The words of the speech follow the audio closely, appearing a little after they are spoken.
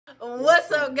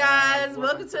What's up, guys?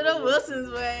 Welcome to the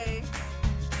Wilson's Way.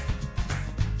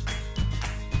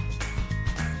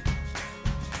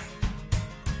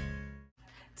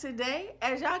 Today,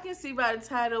 as y'all can see by the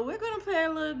title, we're gonna play a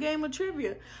little game of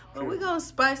trivia, but we're gonna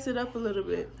spice it up a little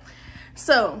bit.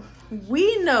 So,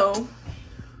 we know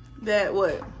that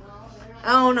what?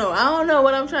 I don't know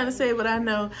what I'm trying to say, but I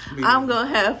know I'm gonna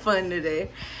have fun today.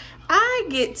 I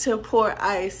get to pour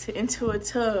ice into a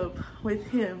tub with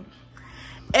him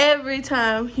every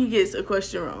time he gets a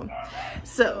question wrong.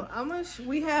 So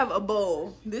we have a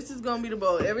bowl. This is gonna be the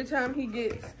bowl. Every time he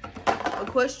gets a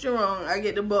question wrong, I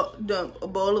get to dump a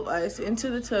bowl of ice into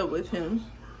the tub with him.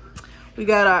 We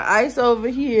got our ice over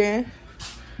here,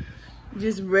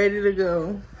 just ready to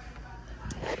go.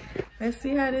 Let's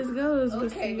see how this goes.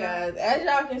 Okay, guys, as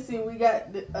y'all can see, we got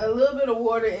a little bit of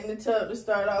water in the tub to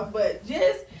start off, but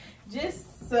just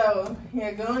so,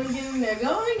 here, go and get in there.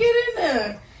 Go and get in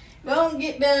there. Go and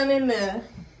get down in there.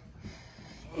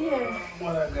 Yeah.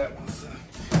 What I got myself.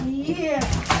 Yeah.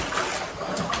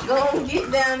 Go and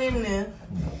get down in there.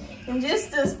 And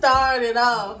just to start it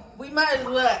off, we might as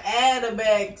well add a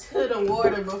bag to the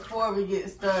water before we get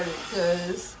started,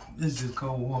 because this is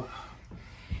cold water.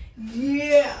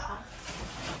 Yeah.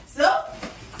 So,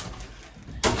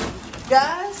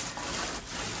 guys,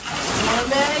 one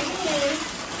bag in.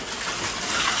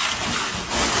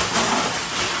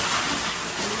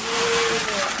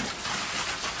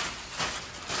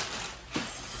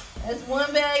 That's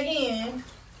one bag in.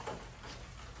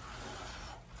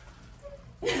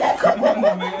 Come on,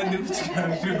 man. Do what you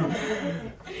gotta do.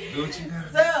 Do what you gotta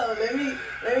do. So, let me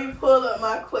pull up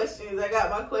my questions. I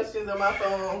got my questions on my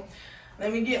phone.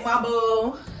 Let me get my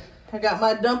bowl. I got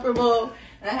my dumper bowl.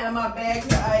 And I have my bags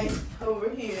of ice over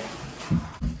here.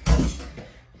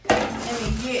 Let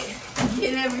me get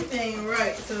everything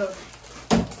right. So,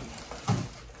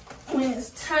 when it's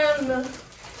time to go,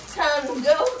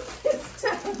 it's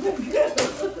time to go.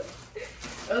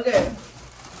 Okay.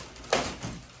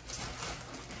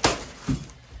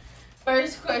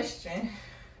 First question.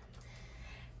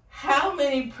 How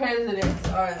many presidents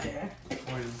are there?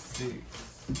 46.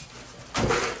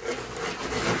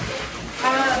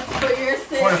 For your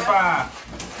sake,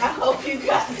 45. I hope you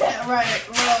got that right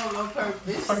wrong on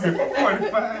purpose.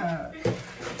 45.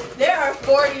 There are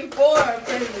 44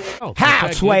 presidents. Oh,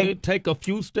 Halfway. take a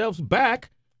few steps back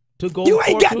to go. You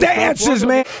ain't got the answers,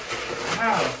 man.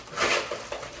 How?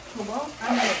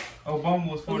 Obama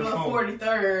was was 44.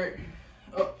 43rd.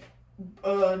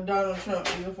 Donald Trump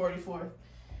is the 44th.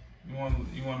 You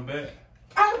want to bet?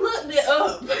 I looked it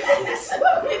up. So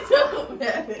it don't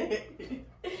matter.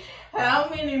 How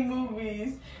many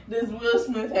movies does Will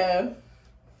Smith have?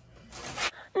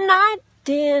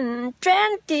 19,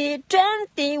 20,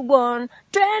 21,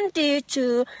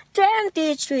 22,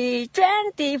 23,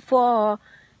 24,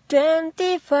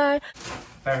 25.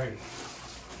 30.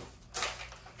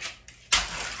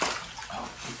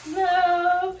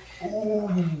 No. Ooh.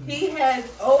 He has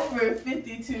over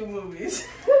 52 movies.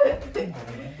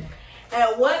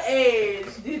 At what age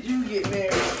did you get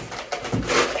married?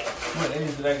 What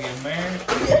age did I get married?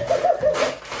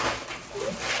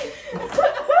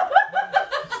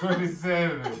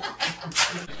 27.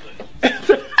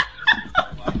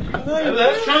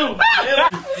 That's true.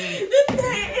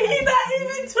 He's not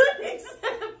even 27.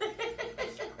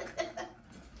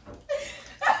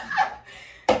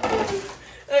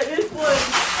 At this point,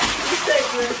 you take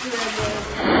the rest of that.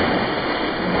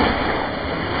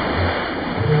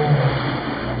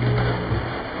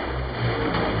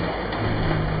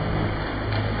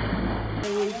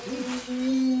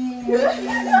 I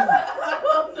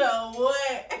don't know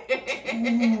what.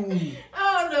 I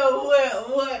don't know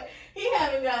what. He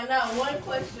haven't got not one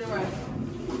question right.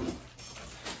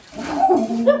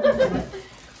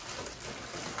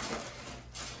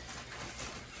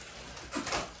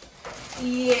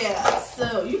 Yeah,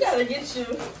 so you gotta get your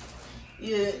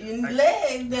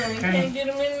legs down. You can't get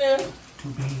them in there.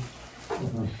 Too big.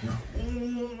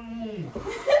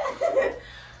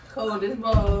 Cold as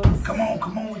balls. Come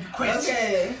on with the questions.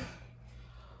 Okay.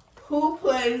 Who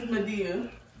plays Medea?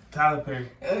 Tyler Perry.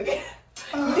 Okay.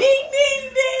 Ding,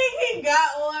 ding, ding. He got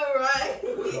one right.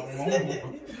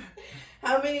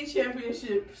 How many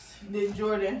championships did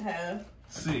Jordan have?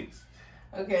 6.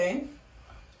 Okay.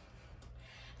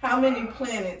 How many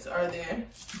planets are there?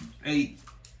 8.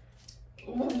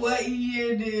 What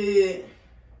year did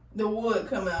the wood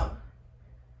come out?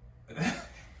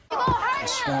 I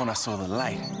sworn I saw the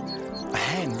light, a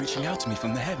hand reaching out to me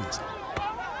from the heavens.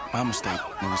 My mistake,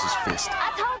 it was his fist.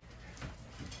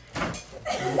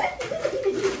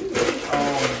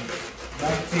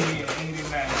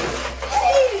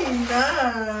 1989.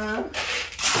 89?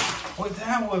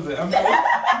 time was it? I mean,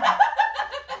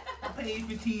 I paid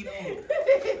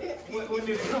 $15. When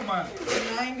did it come out?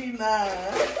 99.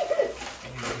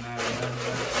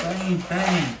 Same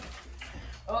thing.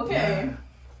 Okay.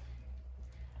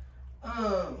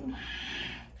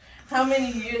 How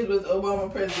many years was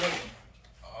Obama president?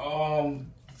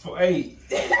 For 8.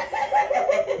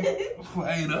 For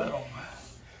 8 of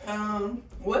them.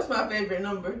 What's my favorite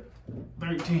number?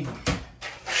 13.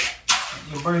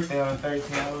 Your birthday on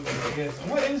 13. I was just guessing.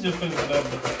 What is your favorite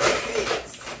number?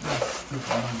 6. That's stupid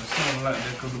number. Something like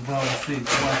that because LeBron was 6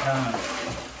 one time.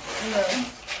 Yeah.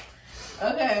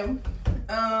 Okay.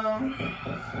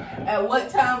 At what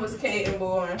time was Caden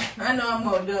born? I know I'm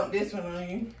gonna dump this one on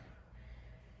you.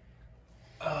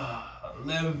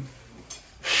 11.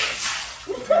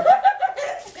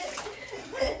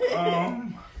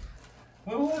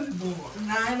 What was it born?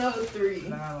 903.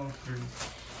 903.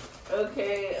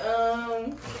 Okay.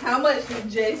 How much did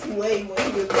Jason weigh when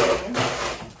he was born?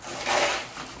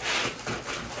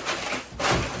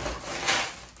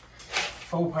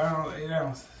 4 pounds, 8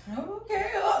 ounces.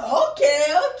 Okay.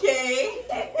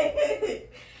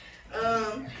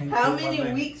 How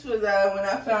many weeks was I when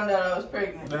I found out I was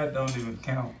pregnant? That don't even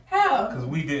count. How? Because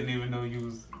we didn't even know you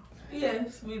was.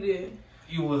 Yes, we did.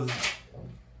 You was.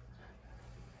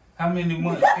 How many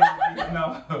months can you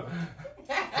know?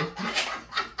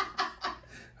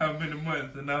 How many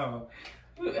months in all?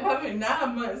 How many?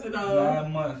 9 months in all.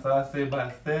 9 months. So I say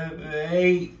about 7,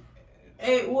 8.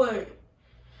 8 what?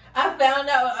 I found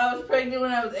out I was pregnant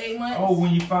when I was 8 months. Oh,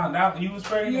 when you found out you was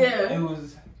pregnant? Yeah. It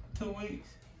was 2 weeks.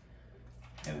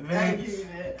 In I advance. give you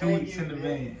that. 2 weeks in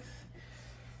advance.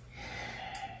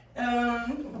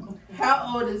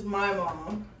 How old is my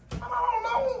mom? I don't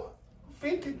know.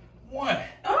 51.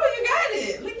 Oh, you got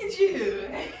it. Look at you.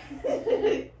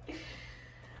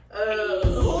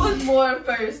 Who was born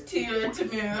first, Tia or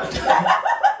Tamara?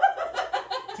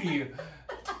 Tia.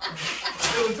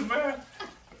 It was Tamara.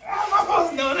 How am I supposed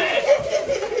to know that?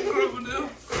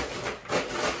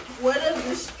 What does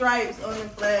the stripes on the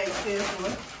flag stand for?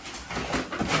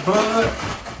 Blood.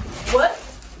 What?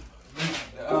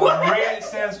 Red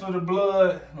stands for the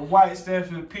blood, the white stands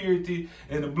for the purity,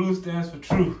 and the blue stands for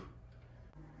truth.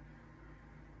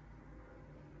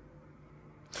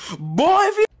 Boy,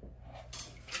 if you...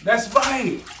 That's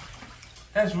right.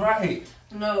 That's right.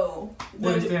 No.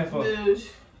 What does it stand for? The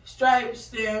stripes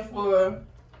stand for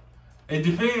It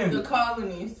depends. the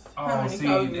colonies. How Oh, many see,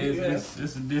 colonies you have?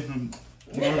 it's a different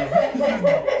word.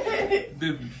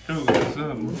 Different stroke or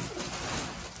something.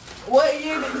 What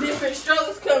year did Different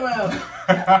Strokes come out?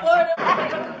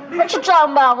 What you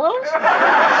talking about, Willis?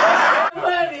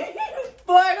 Money.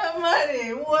 For the money.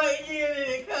 What year did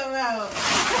it come out?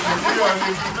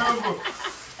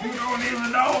 You don't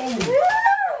even know.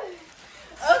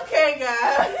 Okay,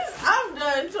 guys. I'm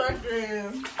done torturing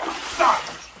him. Stop.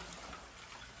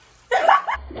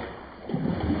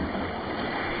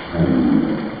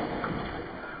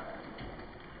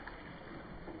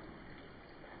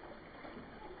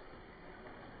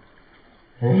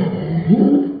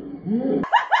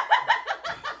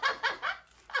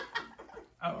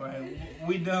 Alright,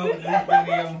 we done with this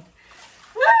video.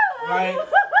 Like,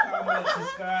 comment,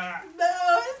 subscribe. No,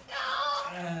 it's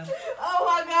not. Oh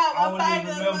my God, I my don't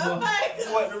even fingers, remember my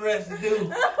fingers. what the rest do.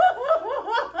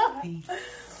 Peace.